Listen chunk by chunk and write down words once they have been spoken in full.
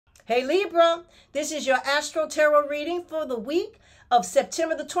Hey Libra, this is your Astro Tarot reading for the week of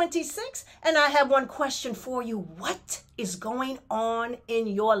September the 26th, and I have one question for you. What is going on in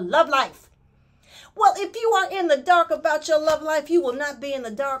your love life? Well, if you are in the dark about your love life, you will not be in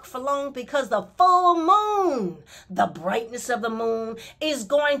the dark for long, because the full moon, the brightness of the moon, is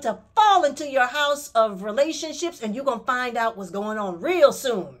going to fall into your house of relationships, and you're going to find out what's going on real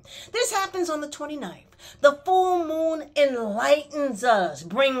soon. This happens on the 29th. The full moon enlightens us,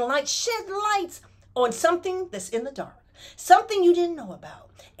 bring light, shed lights on something that's in the dark, something you didn't know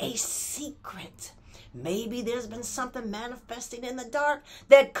about, a secret. Maybe there's been something manifesting in the dark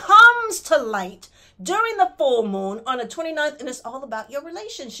that comes to light during the full moon on the 29th, and it's all about your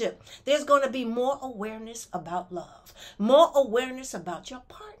relationship. There's going to be more awareness about love, more awareness about your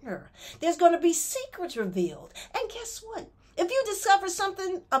partner. There's going to be secrets revealed. And guess what? If you discover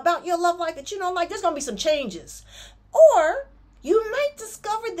something about your love life that you don't like, there's going to be some changes. Or you might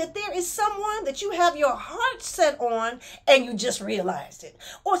discover that there is someone that you have your heart set on and you just realized it.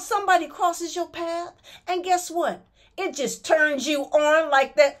 Or somebody crosses your path, and guess what? It just turns you on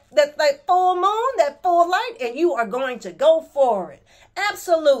like that full moon, that full light, and you are going to go for it.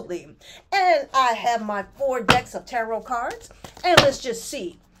 Absolutely. And I have my 4 decks of tarot cards, and let's just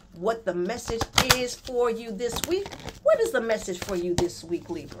see what the message is for you this week. What is the message for you this week,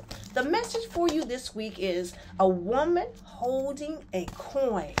 Libra? The message for you this week is a woman holding a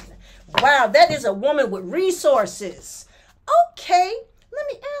coin. Wow, that is a woman with resources. Okay, let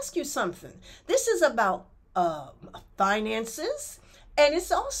me ask you something. This is about finances, and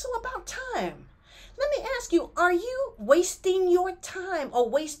it's also about time. Let me ask you, are you wasting your time or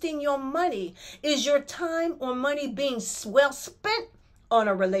wasting your money? Is your time or money being well spent on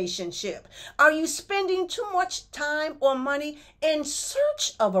a relationship? Are you spending too much time or money in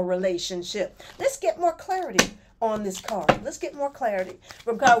search of a relationship? Let's get more clarity on this card. Let's get more clarity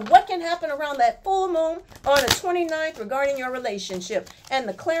regarding what can happen around that full moon on the 29th regarding your relationship. And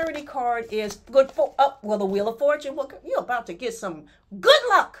the clarity card is good for, the Wheel of Fortune. Well, you're about to get some good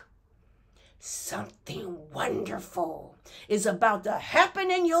luck. Something wonderful is about to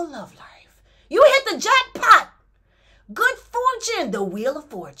happen in your love life. You hit the jackpot. Good fortune, the Wheel of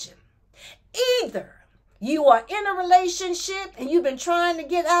Fortune. Either you are in a relationship and you've been trying to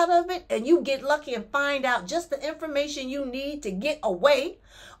get out of it, and you get lucky and find out just the information you need to get away,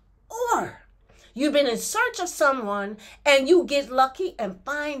 or you've been in search of someone and you get lucky and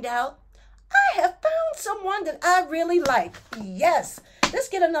find out, I have found someone that I really like. Yes. Let's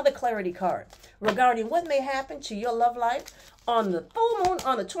get another clarity card regarding what may happen to your love life on the full moon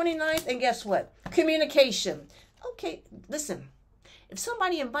on the 29th. And guess what? Communication. Okay, listen, if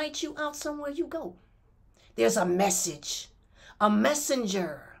somebody invites you out somewhere, you go. There's a message, a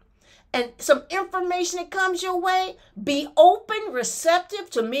messenger, and some information that comes your way. Be open, receptive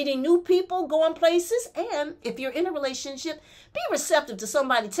to meeting new people, going places. And if you're in a relationship, be receptive to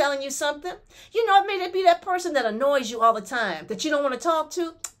somebody telling you something. You know, it may be that person that annoys you all the time, that you don't want to talk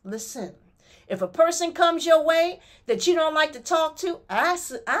to. Listen. If a person comes your way that you don't like to talk to, I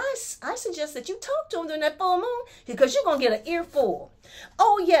suggest that you talk to them during that full moon, because you're going to get an earful.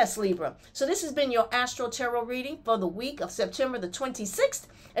 Oh, yes, Libra. So this has been your Astro Tarot reading for the week of September the 26th.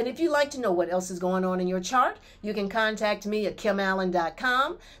 And if you'd like to know what else is going on in your chart, you can contact me at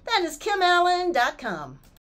kimallen.com. That is kimallen.com.